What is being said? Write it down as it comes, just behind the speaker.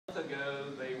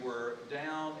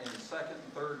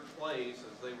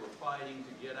fighting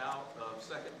to get out of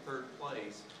second, third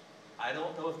place. I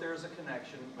don't know if there's a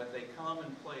connection, but they come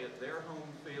and play at their home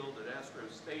field at Astro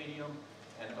Stadium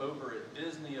and over at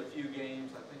Disney a few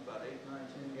games, I think about 8, 9,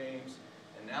 10 games,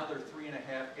 and now they're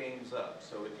 3.5 games up.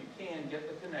 So if you can get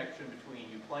the connection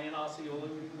between you play in Osceola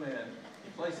and you win,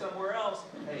 you play somewhere else,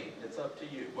 hey, it's up to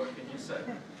you. What can you say?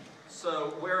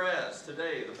 So, whereas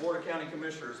today the Board of County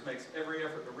Commissioners makes every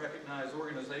effort to recognize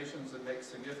organizations that make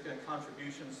significant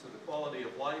contributions to the quality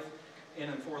of life in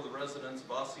and for the residents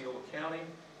of Osceola County,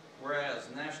 whereas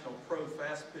National Pro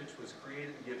Fast Pitch was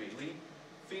created to give elite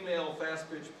female fast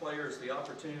pitch players the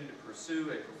opportunity to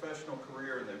pursue a professional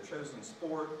career in their chosen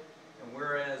sport, and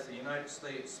whereas the United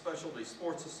States Specialty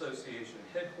Sports Association,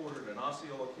 headquartered in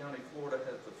Osceola County, Florida,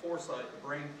 has the foresight to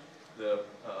bring the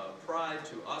Pride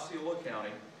to Osceola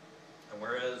County, and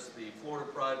whereas the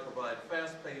Florida Pride provide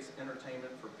fast-paced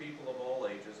entertainment for people of all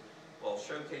ages while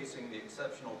showcasing the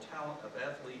exceptional talent of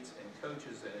athletes and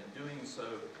coaches, and in doing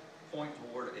so point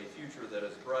toward a future that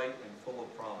is bright and full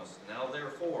of promise. Now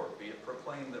therefore be it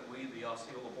proclaimed that we, the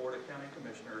Osceola Board of County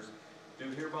Commissioners, do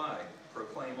hereby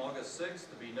proclaim August 6th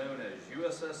to be known as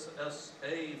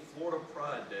USSSA Florida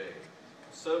Pride Day.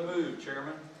 So moved,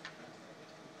 Chairman.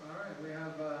 All right, we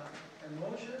have a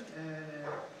motion and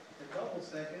a double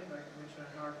second by Commissioner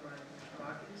Harper and Commissioner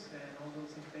Watkins, and all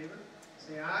those in favor,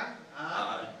 say aye.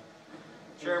 Aye.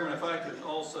 Chairman, if I could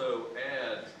also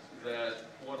add that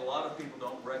what a lot of people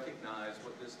don't recognize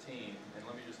with this team, and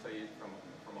let me just tell you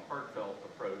from a heartfelt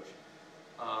approach,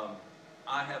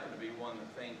 I happen to be one that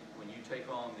think when you take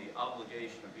on the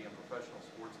obligation of being a professional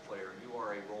sports player, you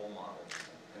are a role model.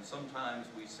 And sometimes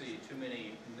we see too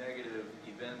many negative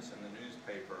events in the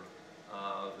newspaper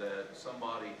that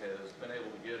somebody has been able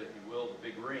to get, if you will, the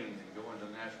big ring and go into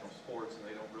national sports, and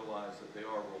they don't realize that they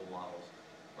are role models.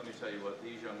 Let me tell you what,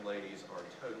 these young ladies are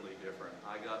totally different.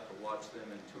 I got to watch them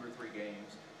in 2 or 3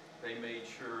 games. They made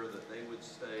sure that they would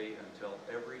stay until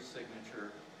every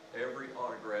signature, every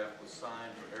autograph was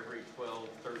signed for every 12,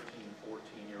 13,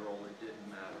 14-year-old. It didn't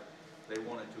matter. They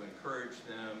wanted to encourage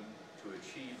them to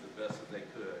achieve the best that they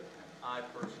could. And I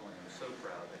personally am so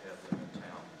proud to have them in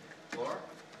town. Laura?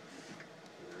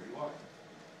 There you are.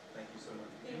 Thank you so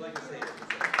much. Would you like to say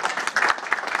anything?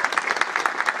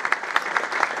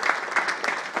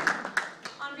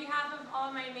 On behalf of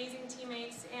all my amazing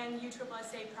teammates and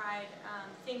USSSA Pride,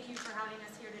 thank you for having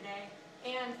us here today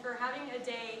and for having a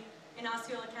day in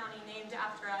Osceola County named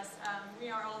after us. We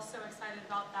are all so excited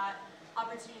about that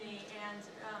opportunity and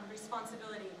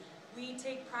responsibility. We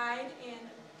take pride in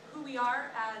who we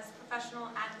are as professional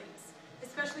athletes,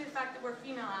 especially the fact that we're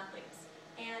female athletes.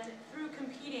 And through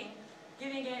competing,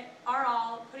 giving it our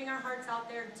all, putting our hearts out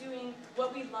there, doing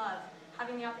what we love,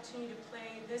 having the opportunity to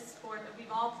play this sport that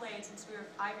we've all played since we were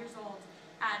 5 years old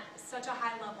at such a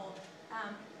high level.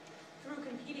 Through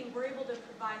competing, we're able to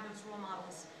provide those role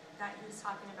models that he was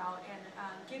talking about and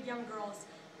give young girls,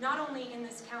 not only in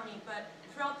this county, but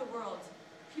throughout the world,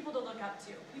 people to look up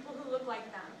to, people who look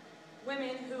like them,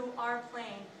 women who are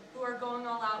playing, who are going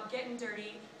all out, getting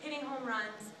dirty, hitting home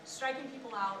runs, striking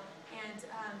people out, and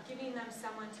giving them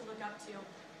someone to look up to.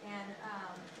 And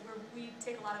we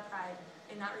take a lot of pride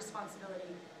in that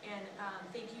responsibility. And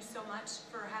thank you so much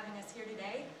for having us here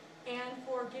today and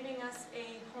for giving us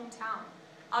a hometown.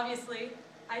 Obviously,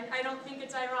 I don't think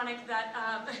it's ironic that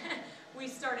we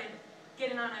started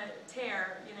getting on a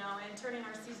tear, you know, and turning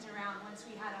our season around once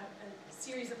we had a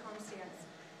series of homestands.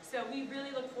 So we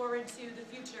really look forward to the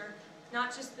future,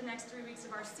 not just the next 3 weeks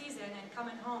of our season and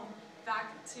coming home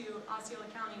back to Osceola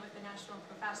County with the National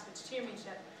Pro Fast Pitch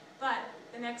Championship, but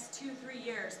the next 2-3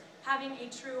 years, having a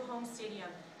true home stadium,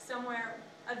 somewhere,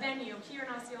 a venue here in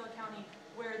Osceola County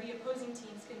where the opposing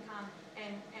teams can come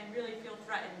and really feel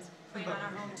threatened playing on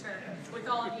our home turf, with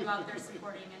all of you out there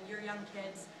supporting and your young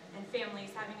kids and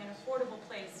families having an affordable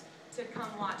place to come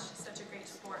watch such a great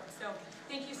sport. So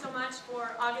thank you so much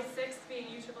for August 6th being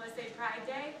USSSA Pride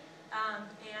Day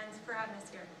and for having us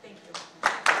here. Thank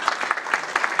you.